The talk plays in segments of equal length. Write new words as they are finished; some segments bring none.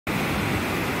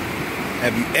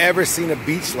Have you ever seen a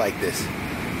beach like this?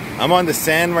 I'm on the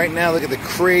sand right now. Look at the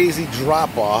crazy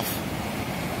drop off.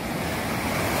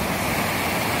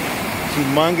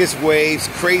 Humongous waves,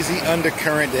 crazy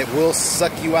undercurrent that will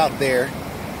suck you out there.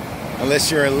 Unless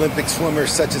you're an Olympic swimmer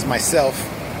such as myself.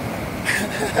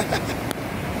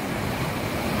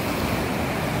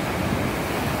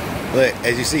 Look,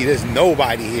 as you see, there's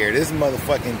nobody here. This is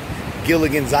motherfucking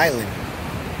Gilligan's Island.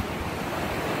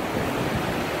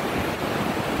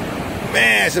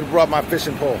 Man, I should have brought my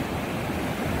fishing pole.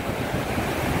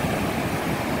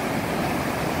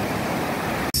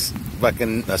 It's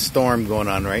fucking a storm going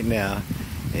on right now.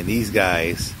 And these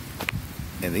guys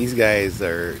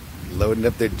are loading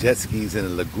up their jet skis in a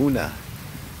Laguna.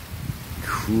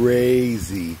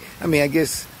 Crazy. I mean, I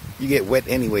guess you get wet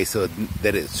anyway, so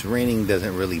that it's raining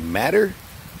doesn't really matter.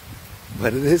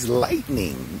 But it is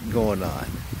lightning going on.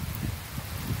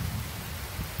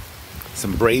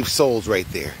 Some brave souls right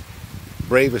there.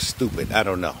 Brave or stupid, I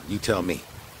don't know. You tell me.